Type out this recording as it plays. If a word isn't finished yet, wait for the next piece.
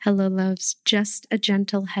Hello, loves. Just a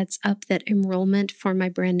gentle heads up that enrollment for my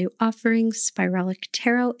brand new offering, Spiralic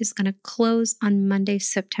Tarot, is going to close on Monday,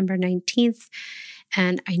 September 19th.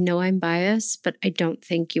 And I know I'm biased, but I don't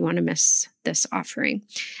think you want to miss this offering.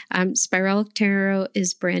 Spiralic Tarot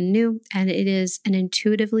is brand new, and it is an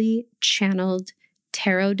intuitively channeled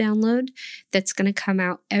tarot download that's going to come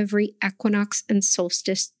out every equinox and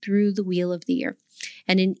solstice through the wheel of the year.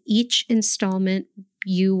 And in each installment,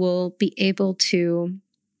 you will be able to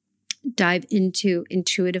dive into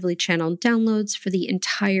intuitively channeled downloads for the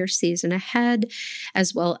entire season ahead,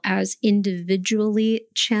 as well as individually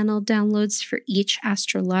channeled downloads for each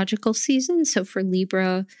astrological season. So for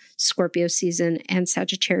Libra, Scorpio season, and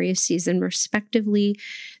Sagittarius season, respectively.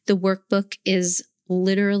 The workbook is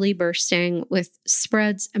literally bursting with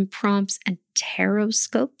spreads and prompts and tarot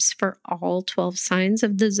scopes for all 12 signs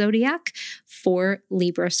of the zodiac for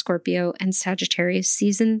Libra, Scorpio, and Sagittarius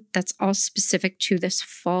season. That's all specific to this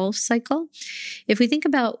fall cycle. If we think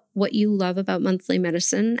about what you love about monthly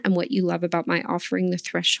medicine and what you love about my offering, The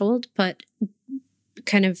Threshold, but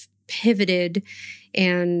kind of pivoted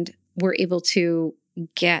and we're able to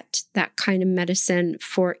get that kind of medicine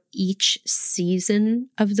for each season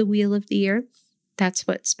of the wheel of the year. That's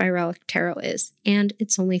what Spiralic Tarot is. And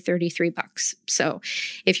it's only $33. So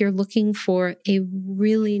if you're looking for a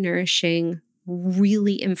really nourishing,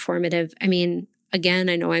 really informative, again,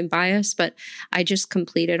 I know I'm biased, but I just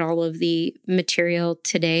completed all of the material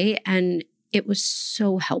today, and it was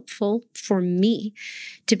so helpful for me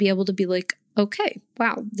to be able to be like, okay,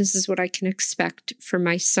 wow, this is what I can expect for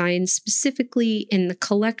my signs, specifically in the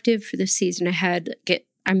collective for the season ahead.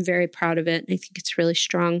 I'm very proud of it. And I think it's really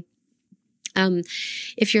strong.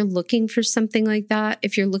 If you're looking for something like that,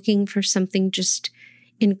 if you're looking for something just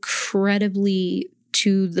incredibly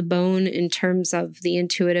to the bone in terms of the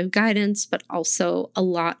intuitive guidance, but also a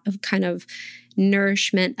lot of kind of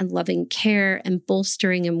nourishment and loving care and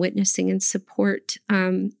bolstering and witnessing and support,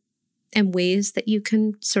 and ways that you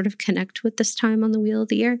can sort of connect with this time on the wheel of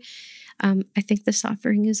the year, I think this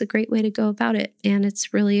offering is a great way to go about it. And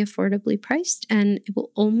it's really affordably priced, and it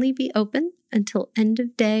will only be open until end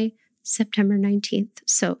of day September 19th.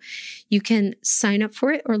 So you can sign up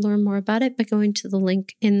for it or learn more about it by going to the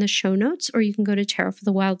link in the show notes, or you can go to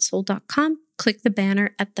tarotforthewildsoul.com, click the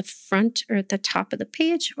banner at the front or at the top of the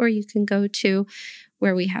page, or you can go to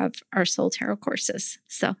where we have our Soul Tarot courses.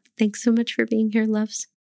 So thanks so much for being here, loves.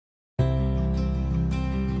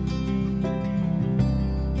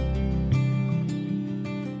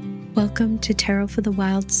 Welcome to Tarot for the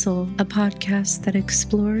Wild Soul, a podcast that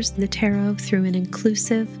explores the tarot through an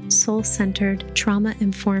inclusive, soul-centered,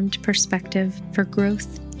 trauma-informed perspective for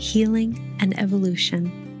growth, healing, and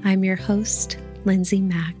evolution. I'm your host, Lindsay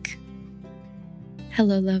Mack.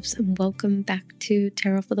 Hello, loves, and welcome back to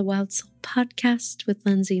Tarot for the Wild Soul podcast with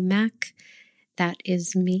Lindsay Mack. That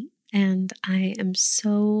is me, and I am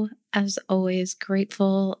so, as always,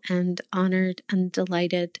 grateful and honored and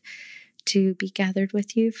delighted to be gathered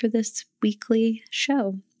with you for this weekly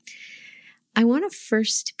show. I want to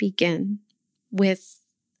first begin with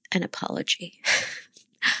an apology.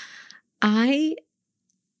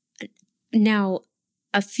 Now,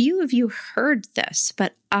 a few of you heard this,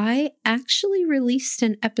 but I actually released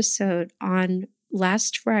an episode on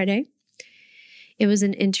last Friday. It was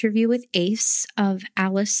an interview with Ace of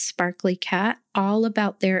Alice Sparkly Cat, all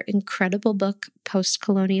about their incredible book,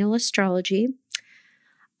 Post-Colonial Astrology.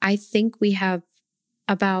 I think we have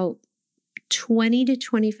about 20 to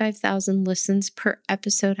 25,000 listens per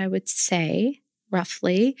episode, I would say,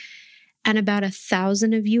 roughly. And about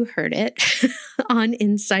 1,000 of you heard it on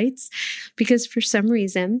Insights, because for some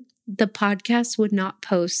reason, the podcast would not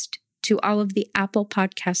post to all of the Apple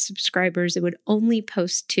Podcast subscribers. It would only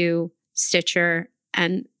post to Stitcher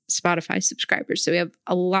and Spotify subscribers. So we have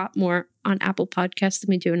a lot more on Apple Podcasts than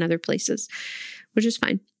we do in other places, which is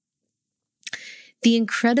fine. The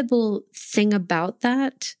incredible thing about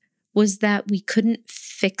that was that we couldn't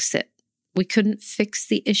fix it. We couldn't fix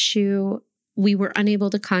the issue. We were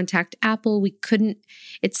unable to contact Apple.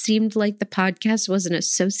 It seemed like the podcast wasn't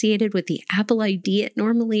associated with the Apple ID it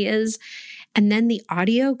normally is. And then the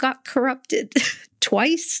audio got corrupted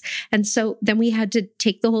twice. And so then we had to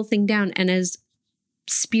take the whole thing down. And as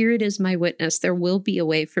Spirit is my witness, there will be a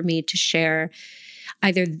way for me to share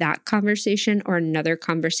either that conversation or another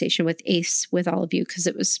conversation with Ace with all of you, because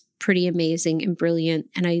it was pretty amazing and brilliant.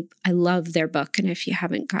 And I love their book. And if you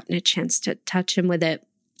haven't gotten a chance to touch him with it,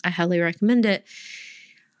 I highly recommend it.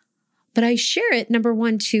 But I share it, number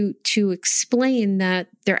one, to explain that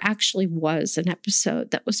there actually was an episode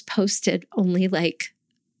that was posted only like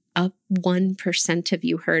up 1% of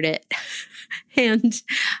you heard it. And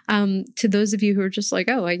to those of you who are just like,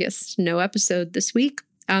 oh, I guess no episode this week.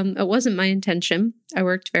 It wasn't my intention. I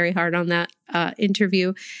worked very hard on that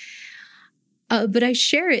interview. But I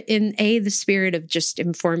share it in A, the spirit of just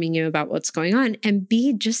informing you about what's going on, and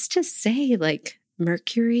B, just to say, like,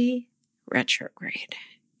 Mercury retrograde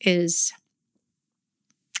is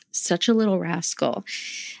such a little rascal.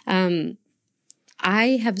 I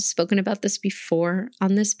have spoken about this before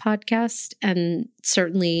on this podcast, and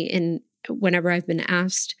certainly whenever I've been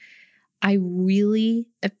asked, I really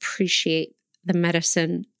appreciate the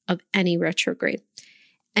medicine of any retrograde.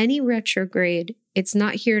 Any retrograde, it's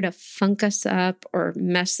not here to funk us up or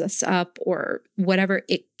mess us up or whatever.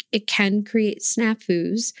 It can create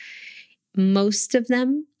snafus. Most of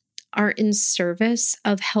them are in service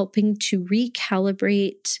of helping to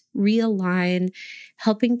recalibrate, realign,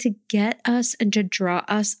 helping to get us and to draw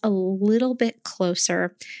us a little bit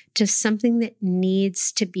closer to something that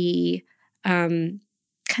needs to be kind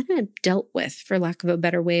of dealt with, for lack of a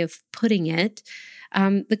better way of putting it.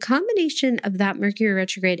 The combination of that Mercury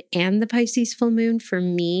retrograde and the Pisces full moon for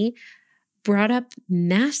me brought up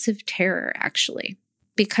massive terror, actually,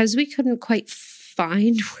 because we couldn't quite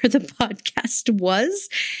find where the podcast was.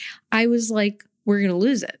 I was like, we're going to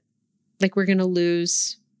lose it. Like, we're going to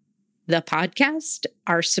lose the podcast,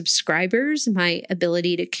 our subscribers, my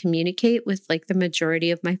ability to communicate with like the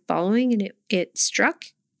majority of my following. And it struck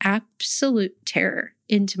absolute terror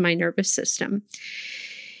into my nervous system.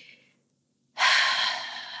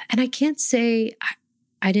 And I can't say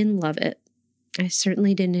I didn't love it. I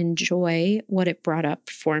certainly didn't enjoy what it brought up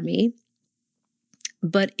for me.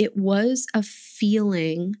 But it was a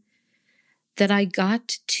feeling that I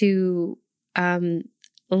got to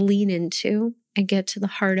lean into and get to the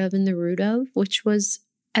heart of and the root of, which was,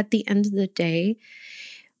 at the end of the day,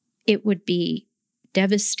 it would be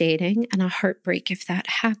devastating and a heartbreak if that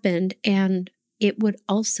happened. And it would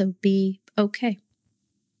also be okay.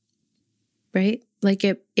 Right? Like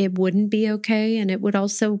it wouldn't be okay, and it would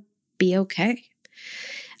also be okay.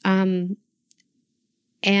 And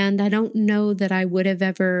I don't know that I would have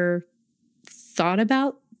ever thought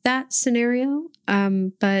about that scenario.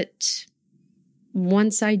 But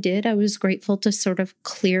once I did, I was grateful to sort of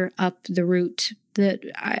clear up the root that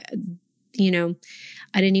I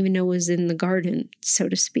didn't even know was in the garden, so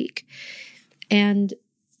to speak. And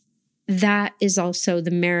that is also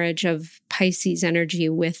the marriage of Pisces energy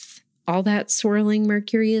with all that swirling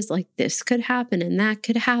Mercury. Is like, this could happen and that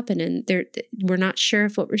could happen. And we're not sure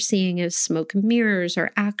if what we're seeing is smoke and mirrors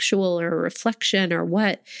or actual or reflection or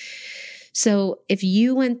what. So if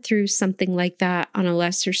you went through something like that on a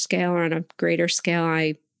lesser scale or on a greater scale,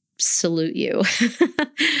 I salute you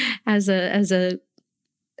as a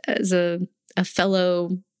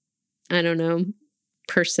fellow, I don't know,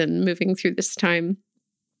 person moving through this time.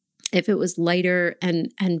 If it was lighter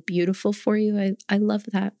and beautiful for you, I love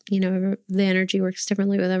that. You know, the energy works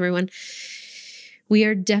differently with everyone. We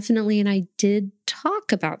are definitely, and I did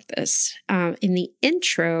talk about this in the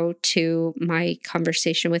intro to my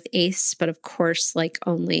conversation with Ace, but of course, like,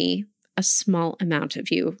 only a small amount of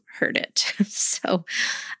you heard it. So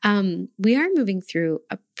we are moving through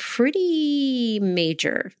a pretty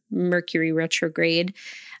major Mercury retrograde.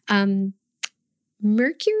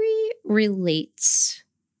 Mercury relates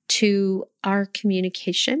to our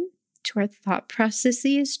communication, to our thought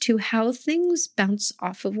processes, to how things bounce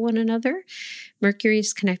off of one another. Mercury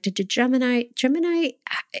is connected to Gemini. Gemini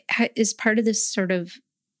is part of this sort of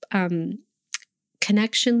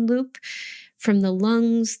connection loop from the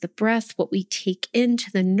lungs, the breath, what we take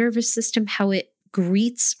into the nervous system, how it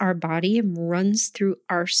greets our body and runs through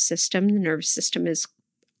our system. The nervous system is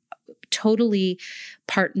totally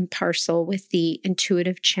part and parcel with the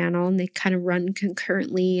intuitive channel, and they kind of run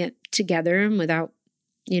concurrently together, and without,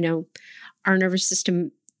 our nervous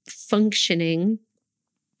system functioning,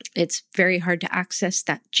 it's very hard to access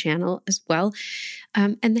that channel as well.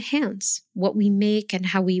 And the hands, what we make and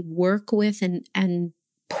how we work with and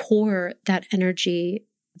pour that energy,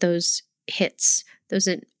 those hits, those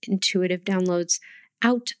intuitive downloads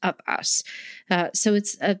out of us. So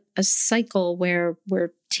it's a cycle where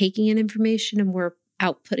we're taking in information and we're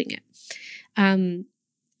outputting it.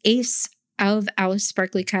 Ace of Alice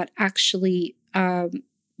Sparkly Cat actually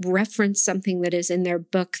referenced something that is in their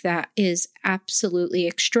book that is absolutely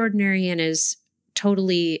extraordinary and is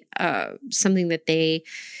totally something that they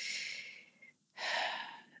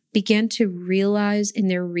began to realize in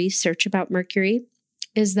their research about Mercury,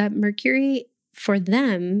 is that Mercury for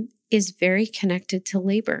them is very connected to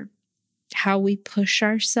labor. How we push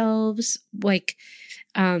ourselves, like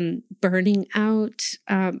burning out,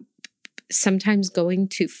 sometimes going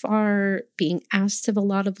too far, being asked of a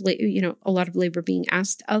lot of labor being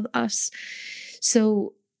asked of us.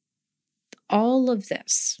 So all of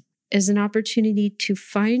this is an opportunity to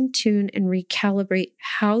fine tune and recalibrate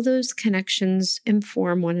how those connections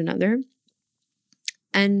inform one another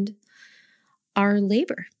and our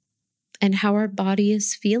labor, and how our body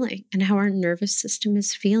is feeling and how our nervous system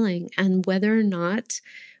is feeling, and whether or not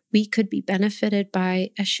we could be benefited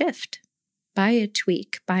by a shift, by a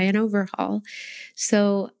tweak, by an overhaul.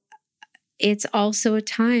 So it's also a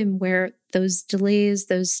time where those delays,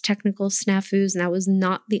 those technical snafus, and that was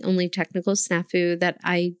not the only technical snafu that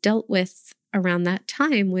I dealt with around that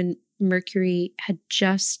time when Mercury had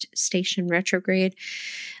just stationed retrograde.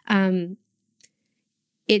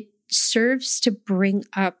 It serves to bring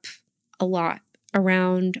up a lot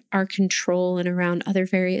around our control and around other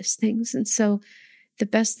various things. And so the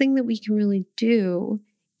best thing that we can really do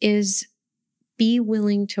is be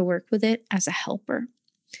willing to work with it as a helper.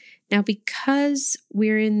 Now, because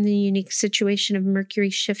we're in the unique situation of Mercury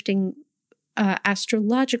shifting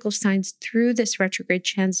astrological signs through this retrograde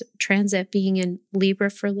transit, being in Libra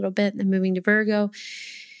for a little bit and then moving to Virgo,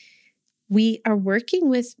 we are working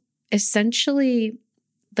with essentially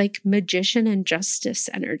like Magician and Justice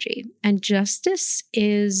energy. And Justice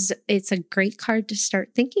it's a great card to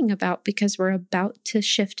start thinking about because we're about to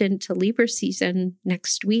shift into Libra season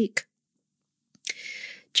next week.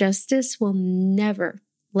 Justice will never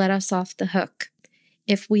let us off the hook.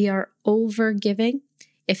 If we are over giving,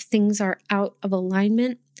 if things are out of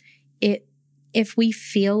alignment, if we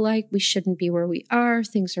feel like we shouldn't be where we are,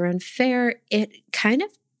 things are unfair, it kind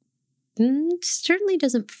of certainly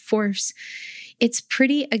doesn't force. It's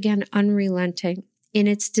pretty, again, unrelenting in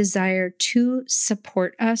its desire to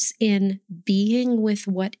support us in being with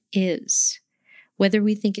what is. Whether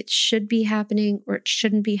we think it should be happening or it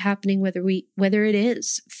shouldn't be happening, whether it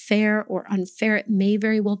is fair or unfair, it may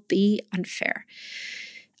very well be unfair.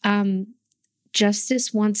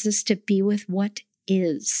 Justice wants us to be with what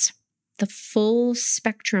is, the full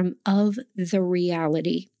spectrum of the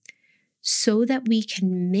reality, so that we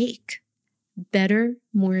can make better,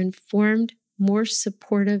 more informed, more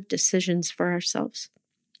supportive decisions for ourselves.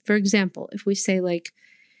 For example, if we say like,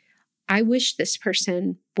 I wish this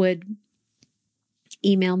person would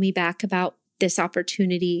email me back about this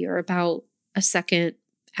opportunity or about a second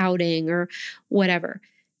outing or whatever.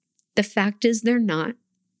 The fact is they're not.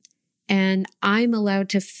 And I'm allowed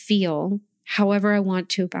to feel however I want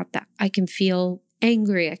to about that. I can feel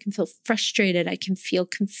angry. I can feel frustrated. I can feel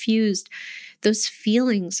confused. Those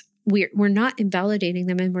feelings, we're not invalidating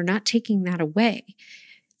them and we're not taking that away.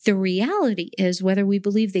 The reality is whether we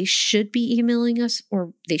believe they should be emailing us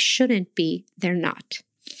or they shouldn't be, they're not.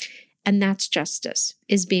 And that's justice,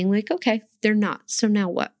 is being like, okay, they're not. So now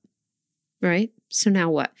what? Right? So now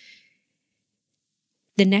what?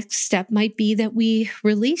 The next step might be that we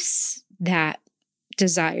release that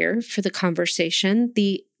desire for the conversation.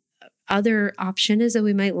 The other option is that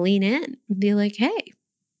we might lean in and be like, hey,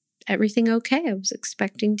 everything okay? I was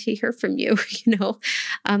expecting to hear from you,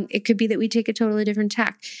 It could be that we take a totally different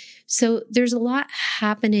tack. So there's a lot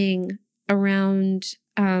happening around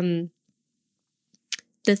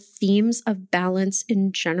the themes of balance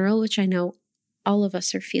in general, which I know all of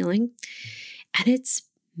us are feeling. And it's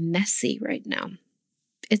messy right now.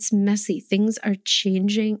 It's messy. Things are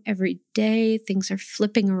changing every day. Things are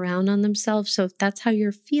flipping around on themselves. So if that's how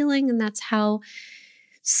you're feeling and that's how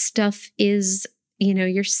stuff is,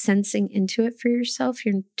 you're sensing into it for yourself,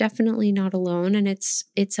 you're definitely not alone, and it's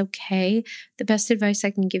okay. The best advice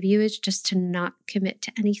I can give you is just to not commit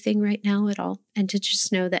to anything right now at all, and to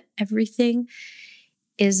just know that everything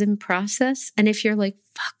is in process. And if you're like,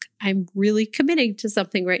 fuck, I'm really committing to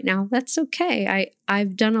something right now, that's okay.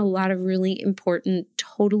 I've done a lot of really important,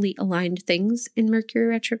 totally aligned things in Mercury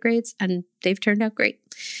retrogrades, and they've turned out great.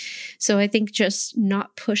 So I think just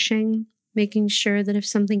not pushing, making sure that if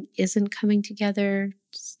something isn't coming together,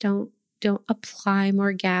 just don't apply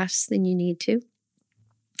more gas than you need to.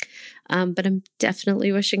 But I'm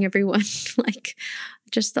definitely wishing everyone like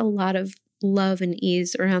just a lot of love and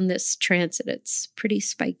ease around this transit. It's pretty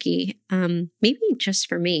spiky. Maybe just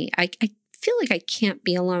for me. I feel like I can't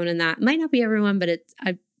be alone in that. It might not be everyone, but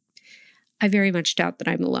I very much doubt that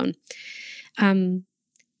I'm alone. And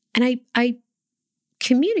I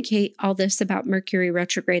communicate all this about Mercury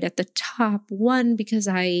retrograde at the top. One, because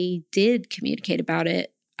I did communicate about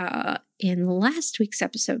it in last week's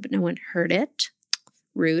episode, but no one heard it.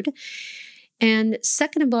 Rude. And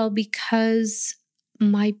second of all, because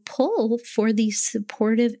my pull for the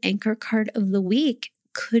supportive anchor card of the week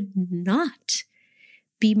could not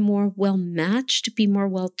be more well matched, be more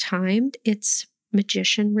well timed. It's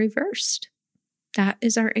Magician Reversed. That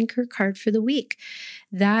is our anchor card for the week.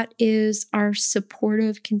 That is our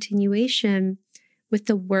supportive continuation with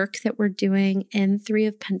the work that we're doing in Three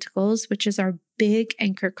of Pentacles, which is our big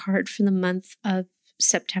anchor card for the month of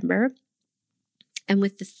September. And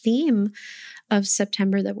with the theme of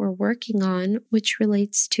September that we're working on, which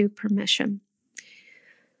relates to permission.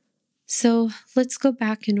 So let's go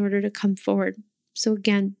back in order to come forward. So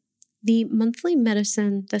again, the monthly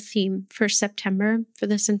medicine, the theme for September for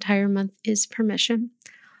this entire month is permission.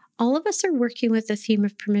 All of us are working with the theme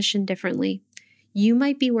of permission differently. You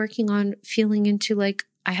might be working on feeling into like,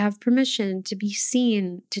 I have permission to be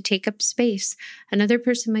seen, to take up space. Another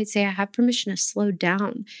person might say, I have permission to slow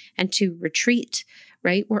down and to retreat,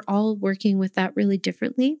 right? We're all working with that really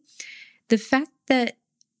differently. The fact that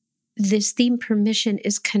this theme permission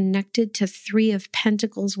is connected to Three of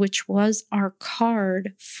Pentacles, which was our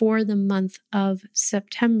card for the month of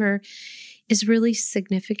September, is really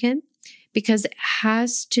significant because it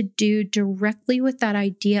has to do directly with that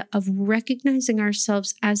idea of recognizing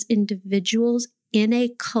ourselves as individuals in a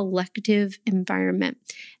collective environment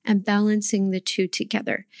and balancing the two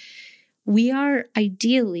together. We are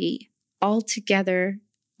ideally all together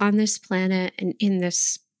on this planet and in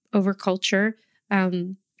this overculture,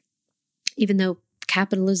 even though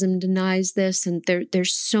capitalism denies this, and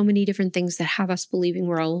there's so many different things that have us believing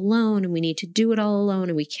we're all alone and we need to do it all alone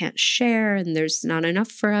and we can't share and there's not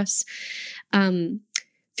enough for us.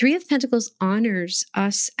 Three of Pentacles honors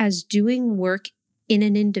us as doing work in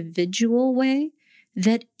an individual way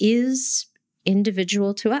that is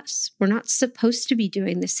individual to us. We're not supposed to be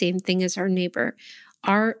doing the same thing as our neighbor.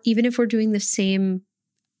 Even if we're doing the same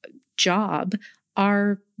job,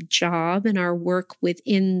 our job and our work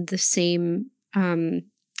within the same,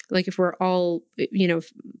 like if we're all,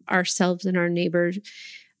 ourselves and our neighbors,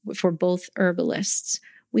 if we're both herbalists,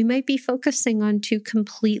 we might be focusing on two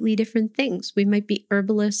completely different things. We might be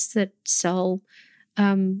herbalists that sell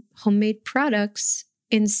homemade products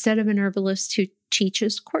instead of an herbalist who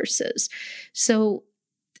teaches courses. So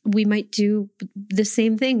we might do the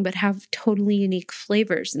same thing, but have totally unique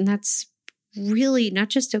flavors. And that's really not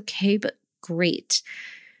just okay, but great.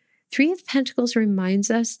 Three of Pentacles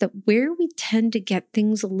reminds us that where we tend to get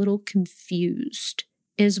things a little confused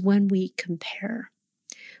is when we compare.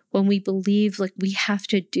 When we believe like we have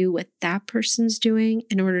to do what that person's doing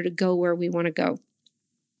in order to go where we want to go.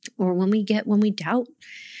 Or when we doubt,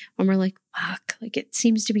 when we're like, fuck, like it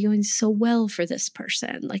seems to be going so well for this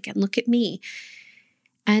person, like, and look at me.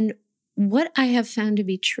 And what I have found to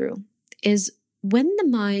be true is when the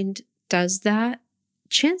mind does that,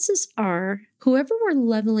 chances are whoever we're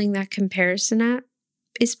leveling that comparison at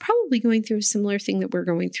is probably going through a similar thing that we're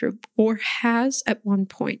going through or has at one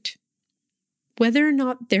point. Whether or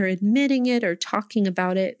not they're admitting it or talking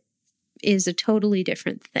about it is a totally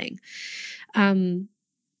different thing.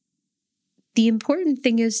 The important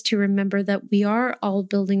thing is to remember that we are all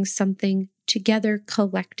building something together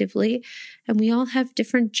collectively, and we all have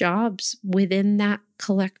different jobs within that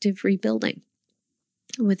collective rebuilding,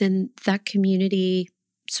 within that community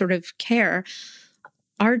sort of care.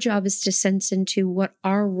 Our job is to sense into what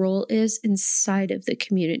our role is inside of the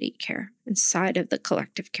community care, inside of the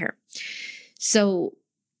collective care. So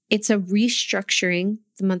it's a restructuring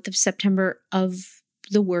the month of September of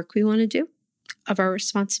the work we want to do, of our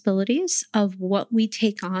responsibilities, of what we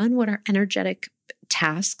take on, what our energetic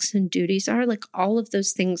tasks and duties are. Like all of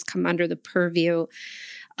those things come under the purview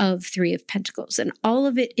of Three of Pentacles. And all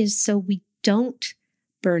of it is so we don't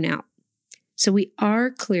burn out. So we are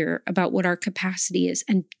clear about what our capacity is,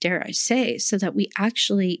 and dare I say, so that we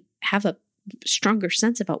actually have a stronger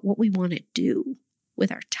sense about what we want to do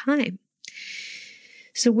with our time.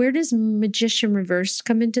 So where does Magician Reversed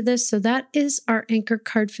come into this? So that is our anchor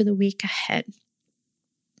card for the week ahead.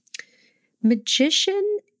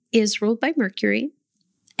 Magician is ruled by Mercury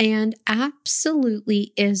and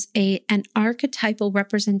absolutely is an archetypal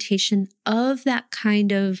representation of that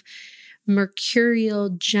kind of Mercurial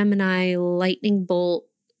Gemini lightning bolt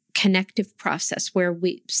connective process where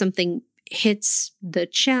something hits the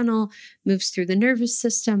channel, moves through the nervous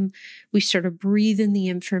system. We sort of breathe in the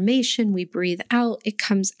information, we breathe out, it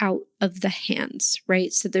comes out of the hands,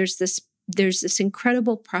 right? So there's this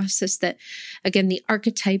incredible process that, again, the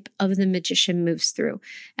archetype of the magician moves through.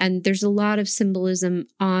 And there's a lot of symbolism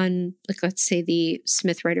on, like, let's say the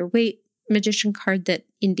Smith Rider-Waite magician card that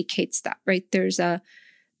indicates that, right? There's a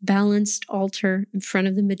balanced altar in front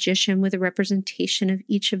of the magician with a representation of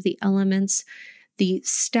each of the elements. The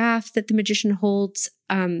staff that the magician holds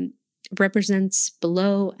represents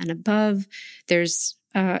below and above. There's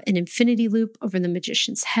an infinity loop over the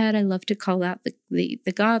magician's head. I love to call that the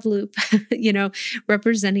God loop,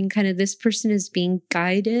 representing kind of this person is being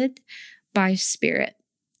guided by spirit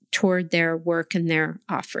toward their work and their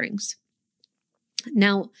offerings.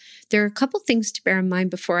 Now, there are a couple things to bear in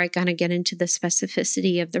mind before I kind of get into the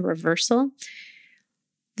specificity of the reversal.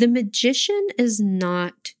 The magician is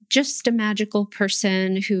not just a magical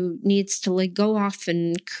person who needs to go off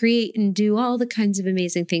and create and do all the kinds of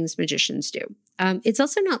amazing things magicians do. It's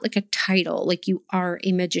also not like a title, like you are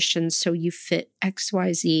a magician, so you fit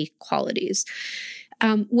XYZ qualities.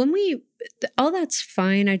 All that's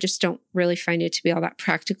fine. I just don't really find it to be all that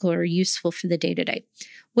practical or useful for the day-to-day.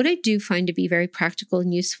 What I do find to be very practical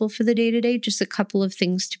and useful for the day-to-day, just a couple of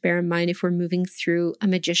things to bear in mind if we're moving through a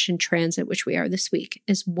magician transit, which we are this week,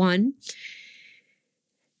 is one,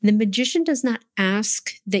 the magician does not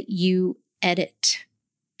ask that you edit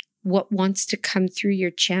what wants to come through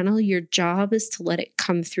your channel. Your job is to let it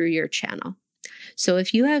come through your channel. So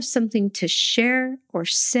if you have something to share or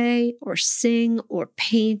say or sing or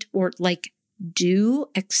paint or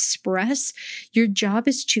express, your job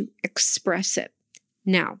is to express it.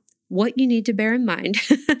 Now, what you need to bear in mind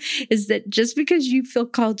is that just because you feel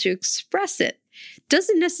called to express it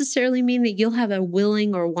doesn't necessarily mean that you'll have a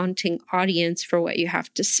willing or wanting audience for what you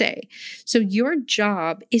have to say. So your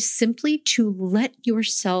job is simply to let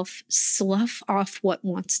yourself slough off what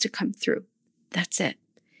wants to come through. That's it.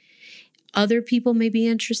 Other people may be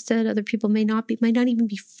interested. Other people may not be, might not even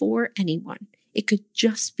be for anyone. It could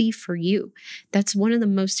just be for you. That's one of the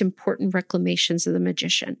most important reclamations of the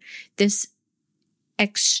magician. This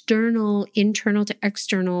internal to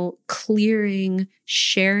external clearing,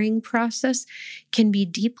 sharing process can be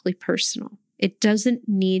deeply personal. It doesn't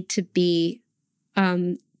need to be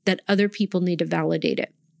that other people need to validate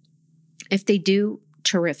it. If they do,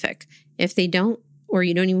 terrific. If they don't, or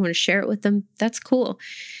you don't even want to share it with them, that's cool.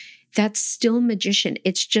 That's still magician.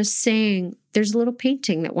 It's just saying there's a little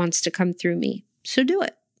painting that wants to come through me. So do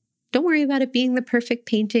it. Don't worry about it being the perfect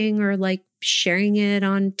painting or sharing it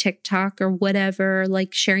on TikTok or whatever,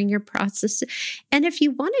 sharing your process. And if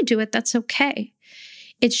you want to do it, that's okay.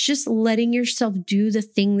 It's just letting yourself do the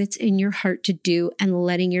thing that's in your heart to do and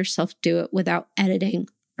letting yourself do it without editing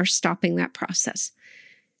or stopping that process.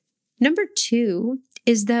 Number 2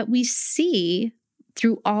 is that we see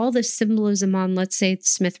through all the symbolism on, let's say,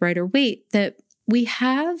 Smith, Rider-Waite, that we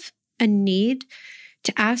have a need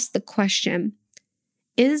to ask the question,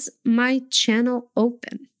 is my channel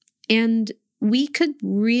open? And we could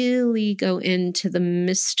really go into the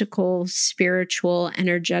mystical, spiritual,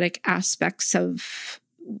 energetic aspects of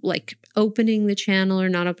opening the channel or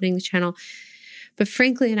not opening the channel. But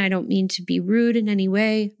frankly, and I don't mean to be rude in any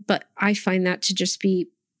way, but I find that to just be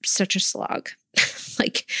such a slog.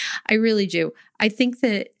 I really do. I think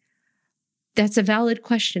that that's a valid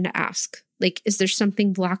question to ask. Is there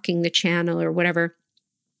something blocking the channel or whatever?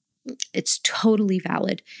 It's totally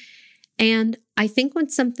valid. And I think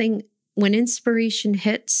when inspiration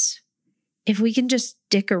hits, if we can just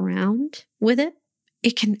stick around with it,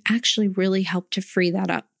 it can actually really help to free that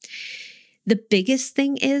up. The biggest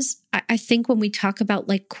thing is, I think when we talk about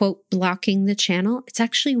quote, blocking the channel, it's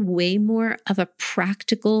actually way more of a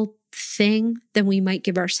practical thing than we might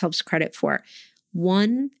give ourselves credit for.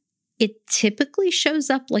 One, it typically shows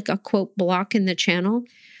up like a quote, block in the channel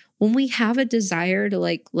when we have a desire to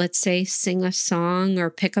let's say, sing a song or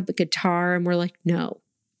pick up a guitar and we're no.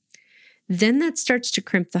 Then that starts to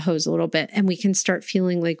crimp the hose a little bit and we can start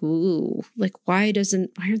feeling ooh, why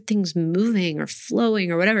aren't things moving or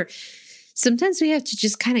flowing or whatever? Sometimes we have to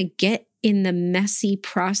just kind of get in the messy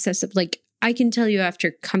process of I can tell you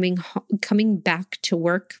after coming back to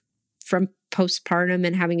work from postpartum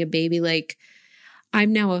and having a baby,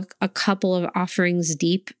 I'm now a couple of offerings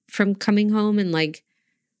deep from coming home and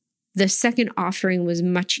the second offering was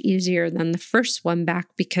much easier than the first one back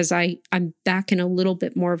because I'm back in a little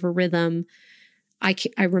bit more of a rhythm. I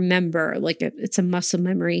remember it's a muscle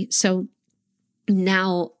memory. So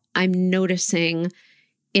now I'm noticing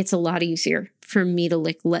it's a lot easier for me to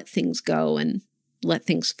let things go and let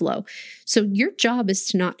things flow. So your job is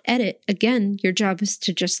to not edit. Again, your job is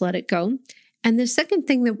to just let it go. And the second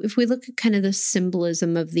thing that if we look at kind of the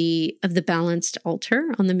symbolism of the balanced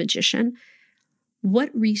altar on the magician,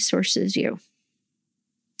 what resources you?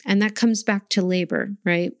 And that comes back to labor,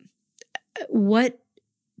 right? What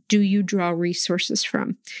do you draw resources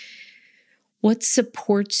from? What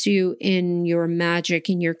supports you in your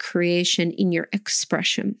magic, in your creation, in your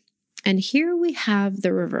expression? And here we have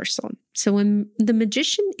the reversal. So when the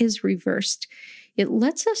magician is reversed, it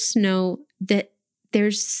lets us know that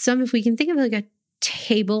there's if we can think of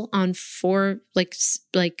table on four,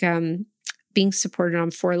 being supported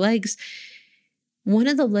on four legs, one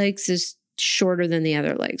of the legs is shorter than the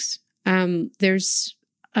other legs. There's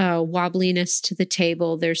wobbliness to the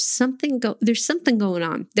table. There's something going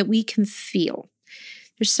on that we can feel.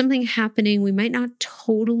 There's something happening. We might not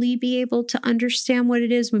totally be able to understand what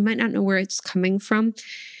it is. We might not know where it's coming from.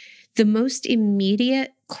 The most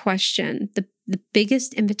immediate question, the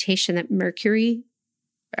biggest invitation that Mercury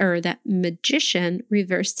or that magician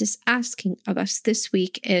reversed is asking of us this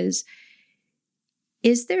week is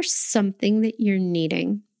there something that you're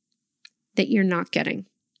needing that you're not getting?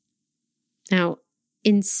 Now,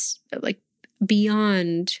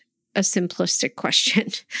 beyond a simplistic question,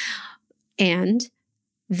 and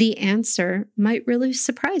the answer might really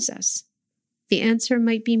surprise us. The answer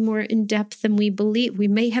might be more in depth than we believe. We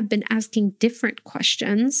may have been asking different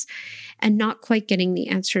questions and not quite getting the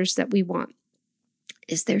answers that we want.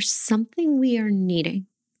 Is there something we are needing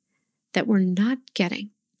that we're not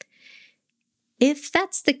getting? If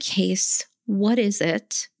that's the case, what is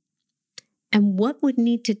it? And what would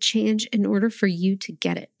need to change in order for you to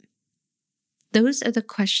get it? Those are the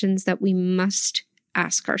questions that we must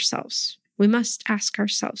ask ourselves. We must ask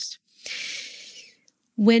ourselves.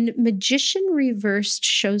 When Magician Reversed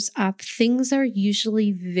shows up, things are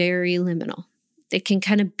usually very liminal. It can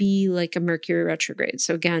kind of be like a Mercury retrograde.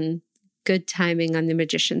 So again, good timing on the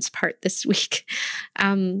Magician's part this week.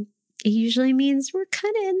 It usually means we're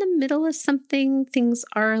kind of in the middle of something. Things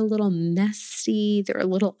are a little messy. They're a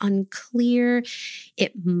little unclear.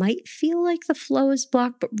 It might feel like the flow is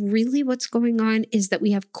blocked, but really what's going on is that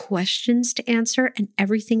we have questions to answer and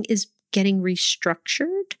everything is getting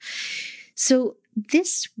restructured. So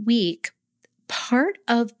this week, part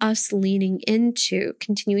of us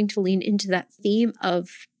continuing to lean into that theme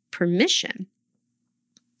of permission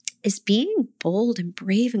is being bold and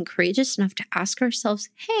brave and courageous enough to ask ourselves,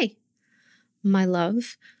 hey, my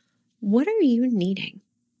love, what are you needing?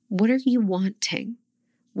 What are you wanting?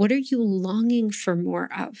 What are you longing for more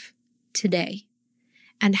of today?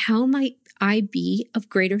 And how might I be of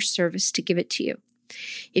greater service to give it to you?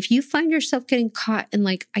 If you find yourself getting caught in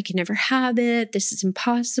I can never have it, this is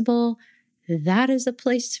impossible, that is a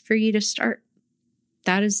place for you to start.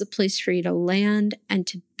 That is the place for you to land and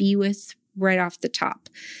to be with right off the top.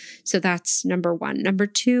 So that's number one. Number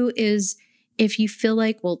two is if you feel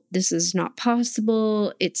like, well, this is not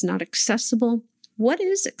possible, it's not accessible, what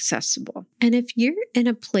is accessible? And if you're in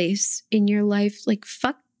a place in your life,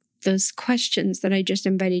 fuck those questions that I just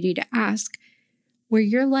invited you to ask, where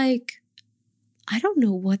you're like, I don't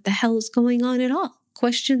know what the hell is going on at all.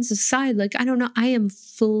 Questions aside, I don't know. I am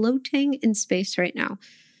floating in space right now.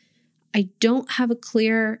 I don't have a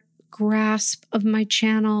clear grasp of my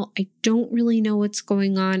channel. I don't really know what's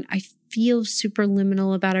going on. I feel super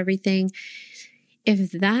liminal about everything.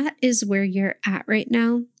 If that is where you're at right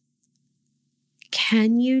now,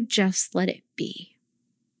 can you just let it be?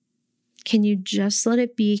 Can you just let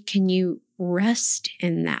it be? Can you rest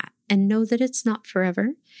in that and know that it's not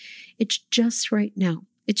forever? It's just right now.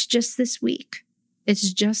 It's just this week.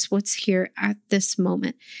 It's just what's here at this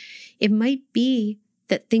moment. It might be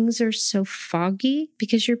that things are so foggy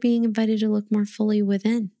because you're being invited to look more fully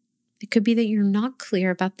within. It could be that you're not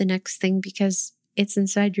clear about the next thing because it's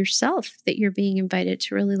inside yourself that you're being invited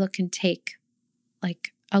to really look and take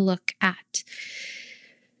a look at.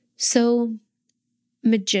 So,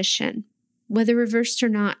 Magician, whether reversed or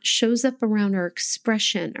not, shows up around our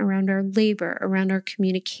expression, around our labor, around our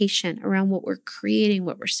communication, around what we're creating,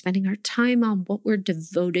 what we're spending our time on, what we're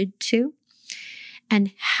devoted to,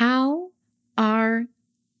 and how our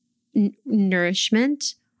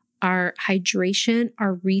nourishment, our hydration,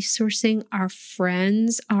 our resourcing, our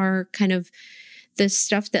friends, our kind of the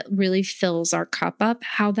stuff that really fills our cup up,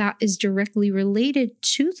 how that is directly related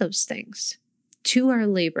to those things, to our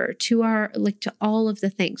labor, to our, to all of the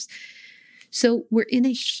things. So we're in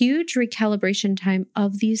a huge recalibration time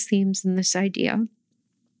of these themes and this idea.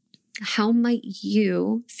 How might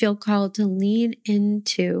you feel called to lean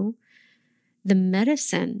into the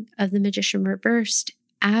medicine of the Magician Reversed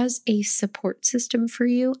as a support system for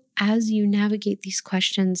you as you navigate these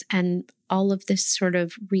questions and all of this sort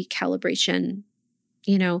of recalibration,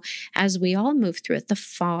 as we all move through it, the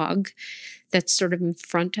fog that's sort of in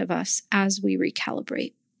front of us as we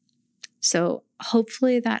recalibrate. So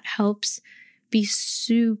hopefully that helps. Be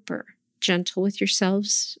super gentle with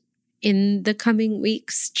yourselves in the coming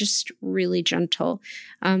weeks, just really gentle.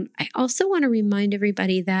 I also want to remind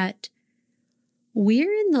everybody that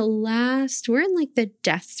we're in the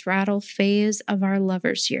death rattle phase of our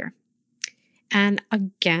lovers year. And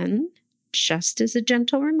again, just as a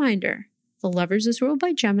gentle reminder, the lovers is ruled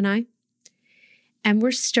by Gemini. And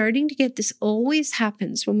we're starting to get, this always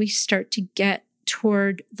happens when we start to get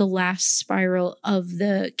toward the last spiral of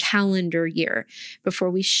the calendar year before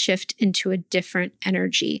we shift into a different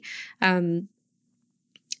energy. And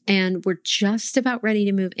we're just about ready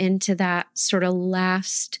to move into that sort of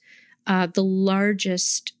last, the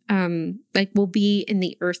largest, we'll be in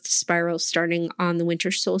the Earth spiral starting on the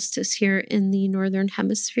winter solstice here in the Northern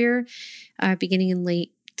Hemisphere, beginning in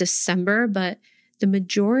late December. But the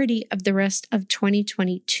majority of the rest of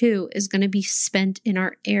 2022 is going to be spent in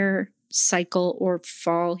our air cycle or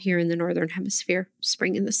fall here in the Northern Hemisphere,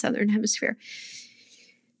 spring in the Southern Hemisphere.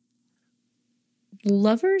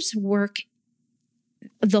 Lovers work,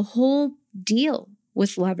 the whole deal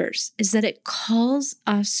with lovers is that it calls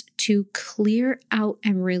us to clear out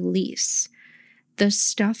and release the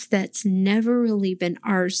stuff that's never really been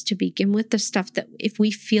ours to begin with, the stuff that if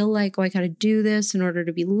we feel like, oh, I got to do this in order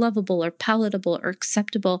to be lovable or palatable or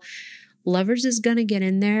acceptable, lovers is going to get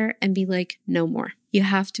in there and be like, no more. You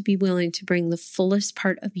have to be willing to bring the fullest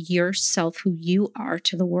part of yourself, who you are,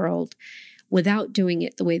 to the world without doing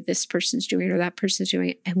it the way this person's doing it or that person's doing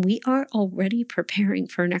it. And we are already preparing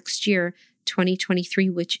for next year, 2023,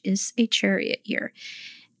 which is a chariot year.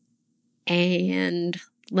 And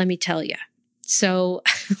let me tell you, so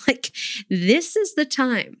this is the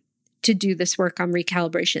time to do this work on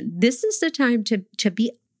recalibration. This is the time to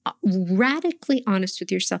be radically honest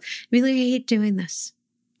with yourself. Be like, I hate doing this.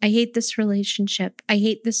 I hate this relationship. I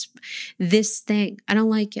hate this thing. I don't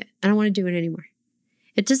like it. I don't want to do it anymore.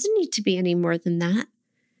 It doesn't need to be any more than that.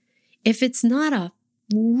 If it's not a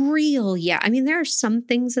real yeah, I mean, there are some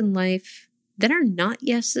things in life that are not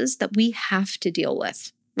yeses that we have to deal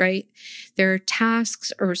with, right? There are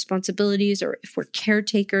tasks or responsibilities, or if we're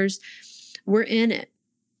caretakers, we're in it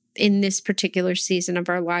in this particular season of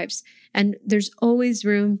our lives. And there's always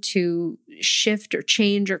room to shift or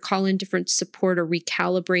change or call in different support or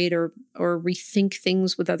recalibrate or rethink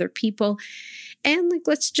things with other people. And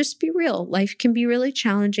let's just be real. Life can be really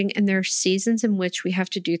challenging, and there are seasons in which we have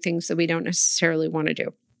to do things that we don't necessarily want to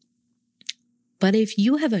do. But if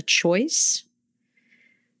you have a choice,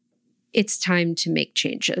 it's time to make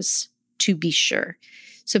changes, to be sure.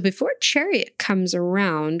 So before Chariot comes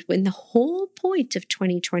around, when the whole point of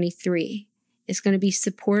 2023 is going to be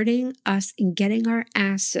supporting us in getting our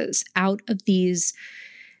asses out of these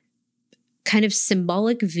kind of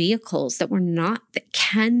symbolic vehicles that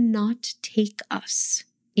cannot take us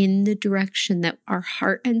in the direction that our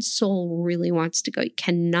heart and soul really wants to go. You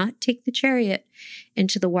cannot take the Chariot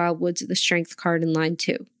into the wild woods of the Strength card in line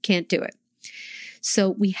 2. Can't do it. So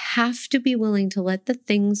we have to be willing to let the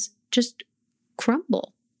things just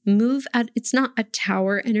crumble, move out. It's not a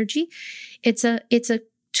tower energy. It's a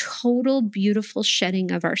total beautiful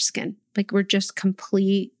shedding of our skin. We're just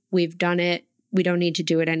complete. We've done it. We don't need to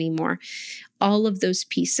do it anymore. All of those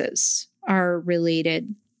pieces are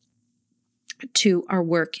related to our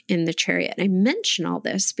work in the Chariot. And I mention all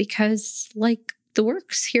this because the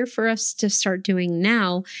work's here for us to start doing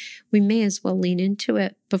now. We may as well lean into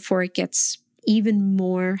it before it gets even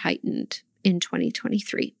more heightened in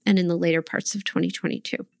 2023 and in the later parts of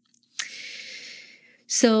 2022.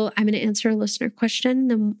 So I'm going to answer a listener question,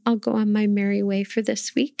 then I'll go on my merry way for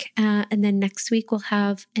this week. And then next week we'll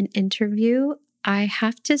have an interview. I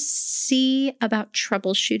have to see about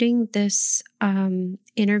troubleshooting this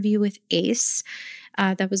interview with Ace.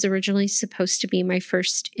 That was originally supposed to be my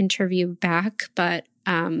first interview back, but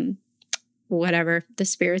whatever, the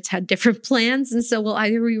spirits had different plans. And so we'll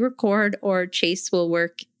either re-record or Chase will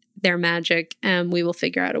work their magic and we will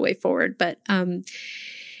figure out a way forward. But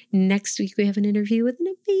next week we have an interview with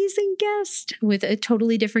an amazing guest, with a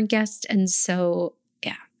totally different guest. And so,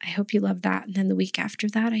 yeah, I hope you love that. And then the week after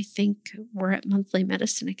that, I think we're at Monthly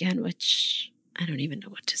Medicine again, which I don't even know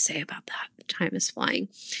what to say about that. Time is flying.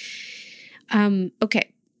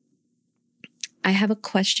 Okay. I have a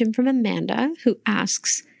question from Amanda who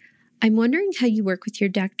asks, I'm wondering how you work with your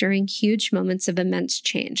deck during huge moments of immense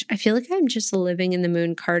change. I feel like I'm just living in the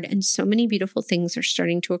moon card and so many beautiful things are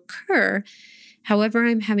starting to occur. However,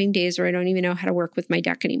 I'm having days where I don't even know how to work with my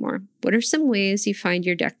deck anymore. What are some ways you find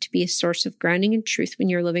your deck to be a source of grounding and truth when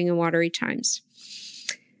you're living in watery times?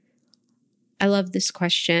 I love this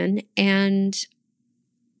question, and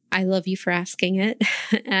I love you for asking it.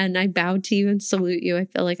 And I bow to you and salute you. I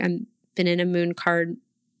feel like I've been in a moon card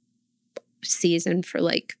season for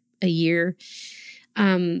a year.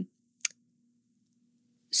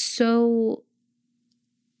 So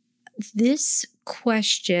this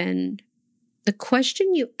question, the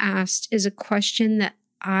question you asked, is a question that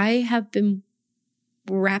I have been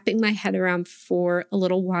wrapping my head around for a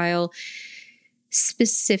little while,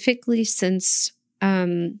 specifically since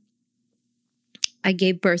I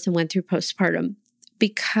gave birth and went through postpartum,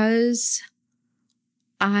 because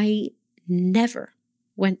I never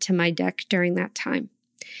went to my deck during that time,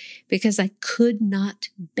 because I could not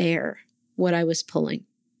bear what I was pulling.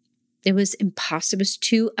 It was impossible. It was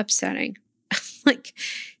too upsetting. Like,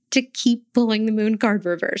 to keep pulling the moon card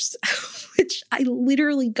reverse, which I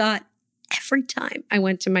literally got every time I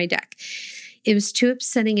went to my deck. It was too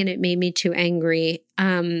upsetting and it made me too angry.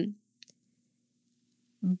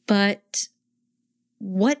 But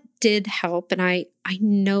what did help, and I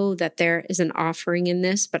know that there is an offering in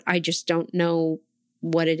this, but I just don't know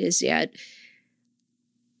what it is yet.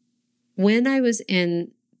 When I was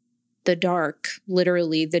in the dark,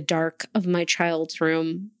 literally the dark of my child's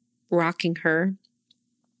room, rocking her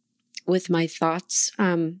with my thoughts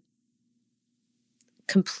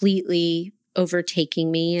completely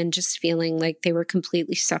overtaking me and just feeling like they were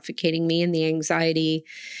completely suffocating me, and the anxiety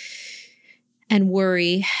and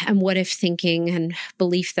worry and what if thinking and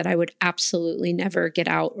belief that I would absolutely never get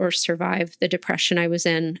out or survive the depression I was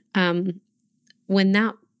in. When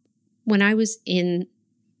I was in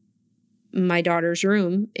my daughter's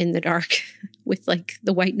room in the dark with like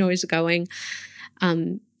the white noise going,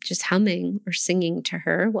 just humming or singing to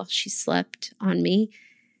her while she slept on me,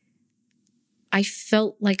 I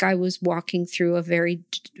felt like I was walking through a very,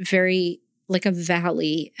 very, like a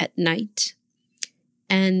valley at night.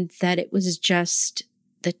 And that it was just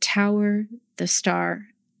the tower, the star,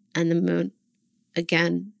 and the moon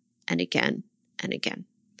again and again and again.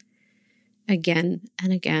 Again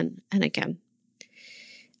and again and again.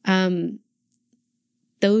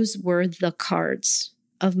 Those were the cards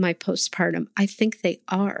of my postpartum. I think they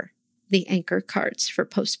are the anchor cards for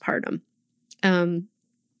postpartum.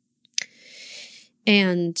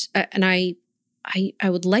 And I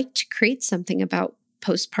would like to create something about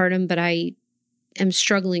postpartum, but I am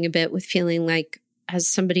struggling a bit with feeling like, as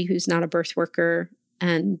somebody who's not a birth worker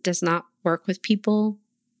and does not work with people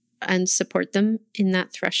and support them in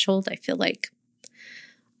that threshold, I feel like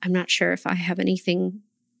I'm not sure if I have anything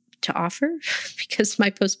to offer because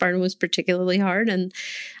my postpartum was particularly hard, and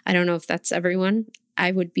I don't know if that's everyone.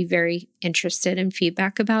 I would be very interested in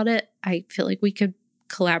feedback about it. I feel like we could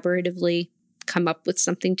collaboratively come up with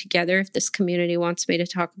something together. If this community wants me to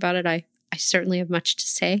talk about it, I certainly have much to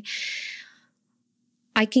say.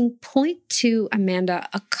 I can point to, Amanda,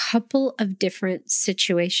 a couple of different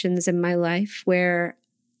situations in my life where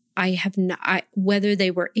I have not, whether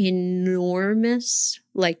they were enormous,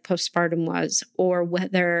 like postpartum was, or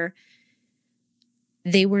whether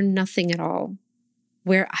they were nothing at all,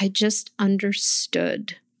 where I just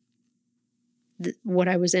understood what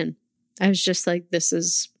I was in. I was just like,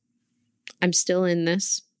 I'm still in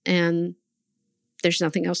this, and there's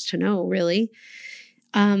nothing else to know, really.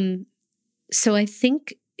 So I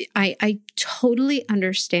think I totally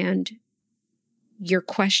understand your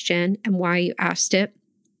question and why you asked it.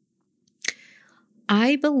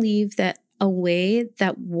 I believe that a way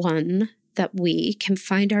that we can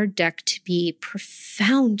find our deck to be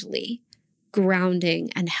profoundly grounding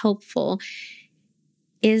and helpful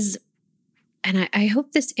is, and I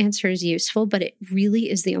hope this answer is useful, but it really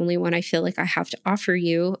is the only one I feel like I have to offer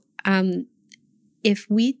you. If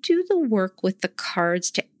we do the work with the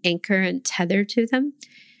cards to anchor and tether to them,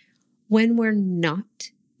 when we're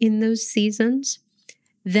not in those seasons,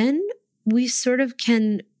 then we sort of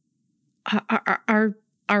can, our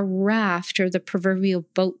raft, or the proverbial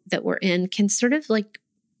boat that we're in, can sort of like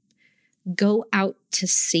go out to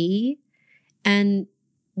sea, and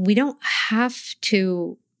we don't have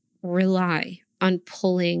to rely on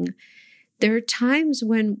pulling. There are times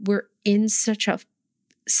when we're in such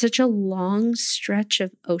a long stretch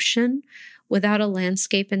of ocean without a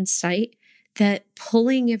landscape in sight that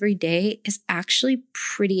pulling every day is actually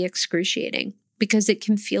pretty excruciating, because it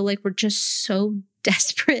can feel like we're just so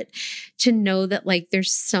desperate to know that like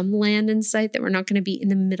there's some land in sight, that we're not going to be in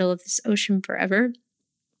the middle of this ocean forever.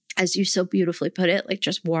 As you so beautifully put it, like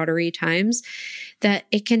just watery times, that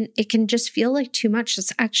it can just feel like too much.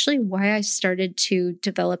 That's actually why I started to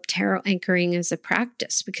develop tarot anchoring as a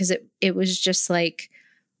practice, because it was just like,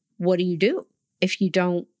 what do you do if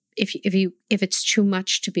it's too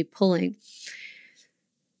much to be pulling?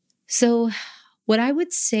 So what I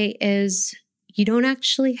would say is, you don't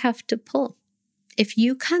actually have to pull. If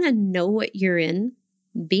you kind of know what you're in,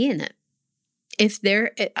 be in it. If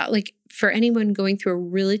they're like, for anyone going through a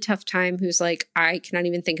really tough time who's like, I cannot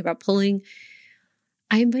even think about pulling,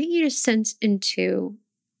 I invite you to sense into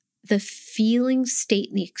the feeling state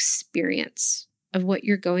and the experience of what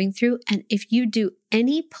you're going through. And if you do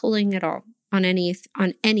any pulling at all on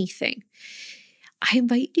anything, I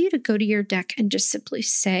invite you to go to your deck and just simply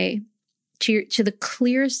say, to the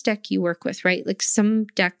clearest deck you work with, right? Like some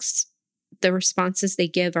decks, the responses they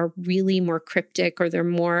give are really more cryptic, or they're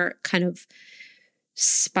more kind of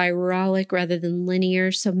spiralic rather than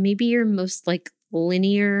linear. So maybe you're most like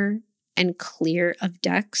linear and clear of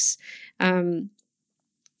decks. And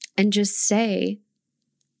just say,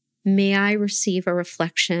 may I receive a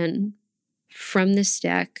reflection from this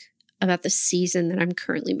deck about the season that I'm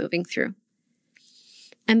currently moving through?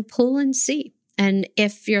 And pull and see. And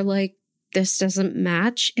if you're like, this doesn't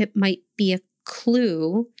match, it might be a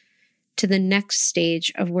clue to the next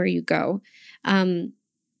stage of where you go. I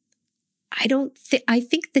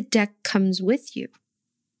think the deck comes with you.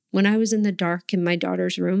 When I was in the dark in my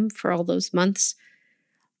daughter's room for all those months,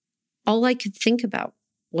 all I could think about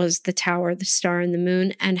was the Tower, the Star, and the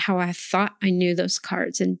Moon, and how I thought I knew those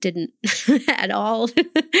cards and didn't at all.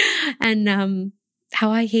 And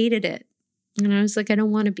how I hated it. And I was like, I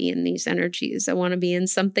don't want to be in these energies. I want to be in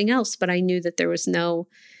something else. But I knew that there was no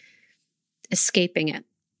escaping it.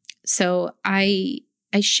 So I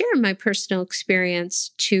share my personal experience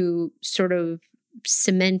to sort of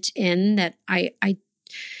cement in that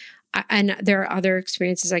and there are other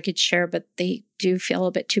experiences I could share, but they do feel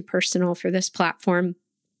a bit too personal for this platform,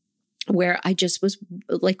 where I just was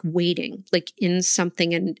like waiting, like in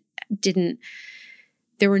something, and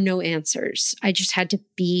there were no answers. I just had to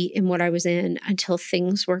be in what I was in until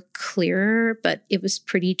things were clearer, but it was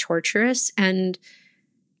pretty torturous. And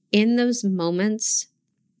in those moments,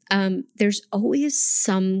 there's always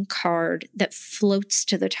some card that floats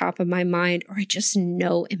to the top of my mind, or I just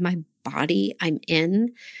know in my body I'm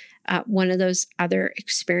in. One of those other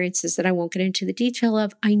experiences that I won't get into the detail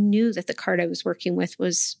of, I knew that the card I was working with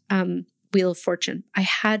was Wheel of Fortune. I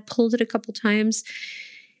had pulled it a couple times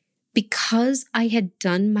because I had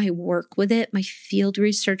done my work with it, my field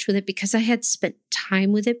research with it, because I had spent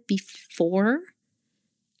time with it before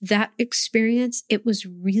that experience. It was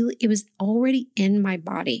already in my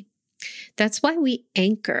body. That's why we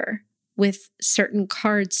anchor with certain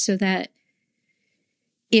cards, so that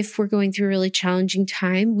if we're going through a really challenging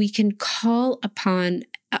time, we can call upon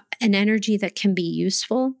an energy that can be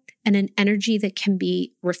useful, and an energy that can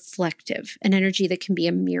be reflective, an energy that can be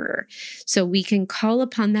a mirror. So we can call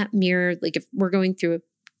upon that mirror. Like if we're going through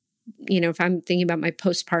if I'm thinking about my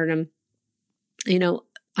postpartum,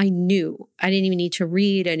 I knew I didn't even need to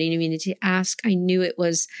read. I didn't even need to ask. I knew it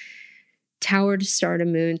was Tower to Star to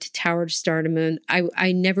Moon to Tower to Star to Moon.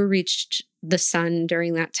 I never reached the sun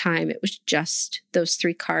during that time. It was just those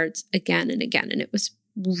three cards again and again. And it was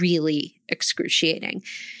really excruciating.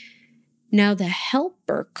 Now, the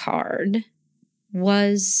Helper card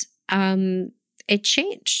was, it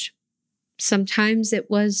changed. Sometimes it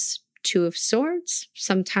was Two of Swords.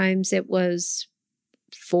 Sometimes it was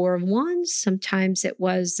Four of Wands. Sometimes it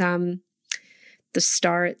was the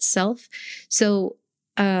Star itself. So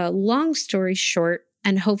long story short,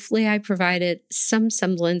 and hopefully I provided some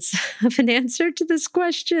semblance of an answer to this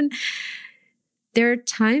question, there are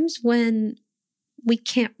times when we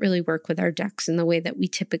can't really work with our decks in the way that we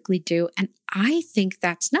typically do. And I think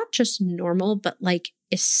that's not just normal, but like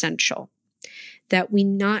essential, that we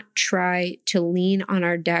not try to lean on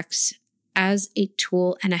our decks as a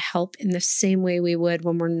tool and a help in the same way we would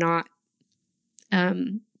when we're not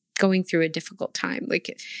going through a difficult time.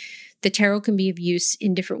 Like the tarot can be of use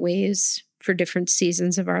in different ways for different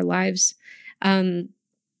seasons of our lives.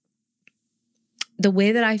 The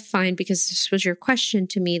way that I find, because this was your question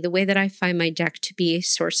to me, the way that I find my deck to be a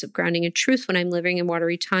source of grounding and truth when I'm living in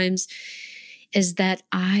watery times is that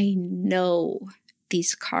I know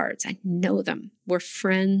these cards. I know them. We're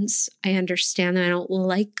friends. I understand them. I don't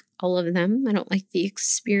like all of them. I don't like the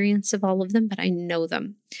experience of all of them, but I know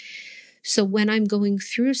them. So when I'm going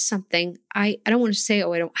through something, I don't want to say,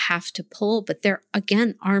 I don't have to pull, but there,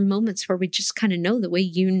 again, are moments where we just kind of know the way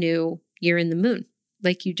you knew you're in the moon.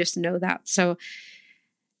 Like you just know that. So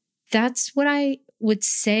that's what I would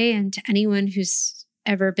say. And to anyone who's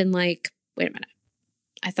ever been like, wait a minute,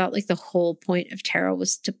 I thought like the whole point of tarot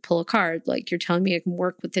was to pull a card. Like you're telling me I can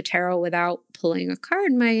work with the tarot without pulling a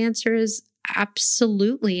card. My answer is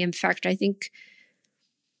absolutely. In fact, I think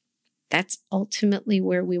that's ultimately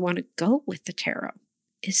where we want to go with the tarot,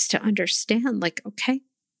 is to understand like, okay,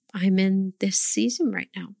 I'm in this season right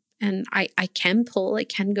now. And I can pull, I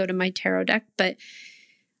can go to my tarot deck, but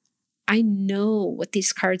I know what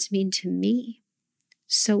these cards mean to me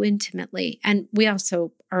so intimately. And we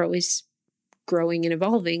also are always growing and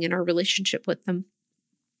evolving in our relationship with them,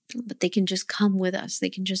 but they can just come with us. They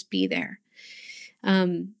can just be there.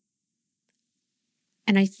 And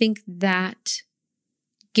I think that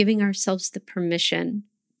giving ourselves the permission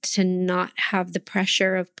to not have the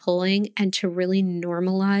pressure of pulling and to really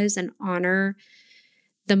normalize and honor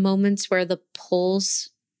the moments where the pulls,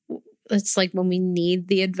 it's like when we need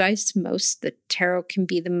the advice most, the tarot can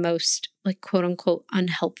be the most like quote unquote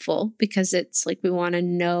unhelpful, because it's like we want to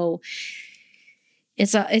know.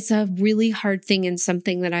 It's a really hard thing, and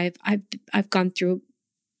something that I've gone through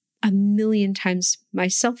a million times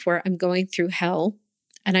myself, where I'm going through hell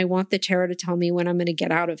and I want the tarot to tell me when I'm going to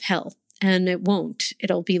get out of hell, and it won't.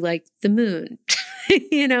 It'll be like the moon,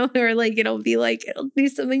 or like it'll be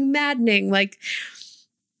something maddening, like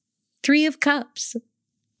 3 of Cups.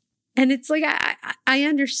 And it's like, I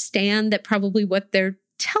understand that probably what they're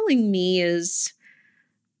telling me is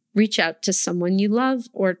reach out to someone you love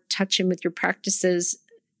or touch in with your practices.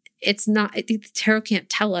 It's not, the tarot can't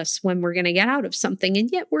tell us when we're going to get out of something. And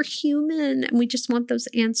yet we're human and we just want those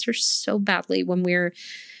answers so badly when we're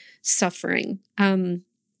suffering. I've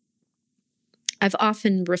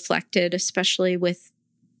often reflected, especially with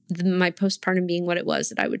my postpartum being what it was,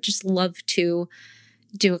 that I would just love to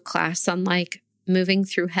do a class on like moving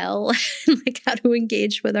through hell and like how to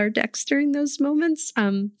engage with our decks during those moments.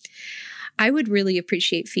 I would really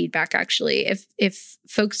appreciate feedback, actually. If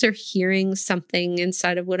folks are hearing something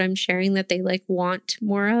inside of what I'm sharing that they like want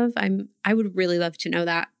more of, I would really love to know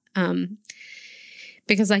that.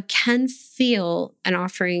 Because I can feel an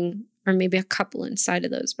offering, or maybe a couple inside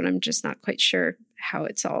of those, but I'm just not quite sure how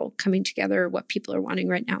it's all coming together or what people are wanting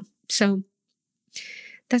right now. So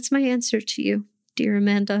that's my answer to you, dear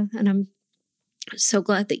Amanda. And I'm so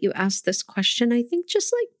glad that you asked this question. I think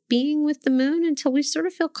just like being with the moon until we sort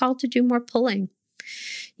of feel called to do more pulling,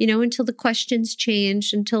 until the questions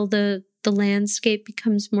change, until the landscape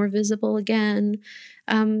becomes more visible again,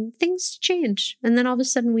 things change. And then all of a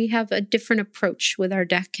sudden we have a different approach with our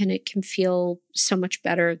deck, and it can feel so much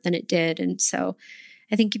better than it did. And so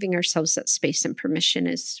I think giving ourselves that space and permission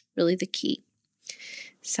is really the key.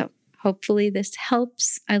 So hopefully this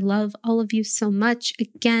helps. I love all of you so much.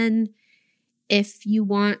 Again, if you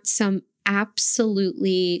want some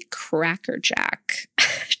absolutely crackerjack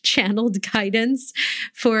channeled guidance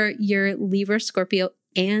for your Libra, Scorpio,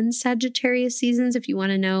 and Sagittarius seasons, if you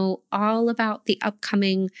want to know all about the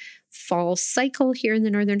upcoming fall cycle here in the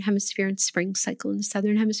Northern Hemisphere and spring cycle in the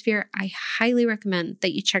Southern Hemisphere, I highly recommend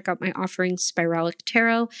that you check out my offering, Spiralic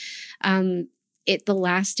Tarot. The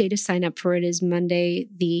last day to sign up for it is Monday,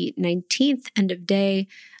 the 19th, end of day.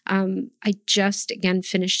 I just, again,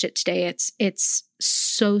 finished it today. It's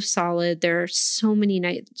so solid. There are so many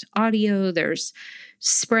nights audio, there's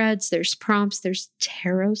spreads, there's prompts, there's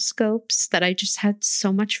tarot scopes that I just had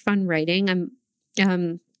so much fun writing.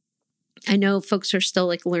 I know folks are still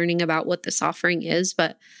like learning about what this offering is,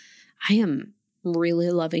 but I am really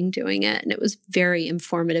loving doing it. And it was very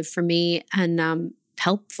informative for me and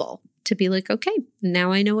helpful to be like, okay,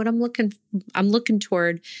 now I know what I'm looking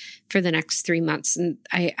toward for the next 3 months. And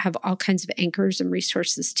I have all kinds of anchors and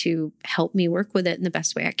resources to help me work with it in the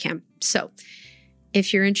best way I can. So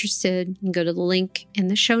if you're interested, you can go to the link in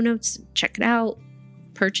the show notes, check it out,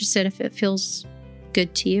 purchase it if it feels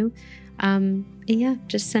good to you.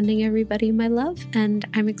 Just sending everybody my love, and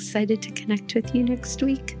I'm excited to connect with you next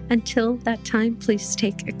week. Until that time, please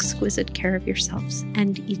take exquisite care of yourselves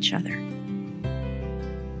and each other.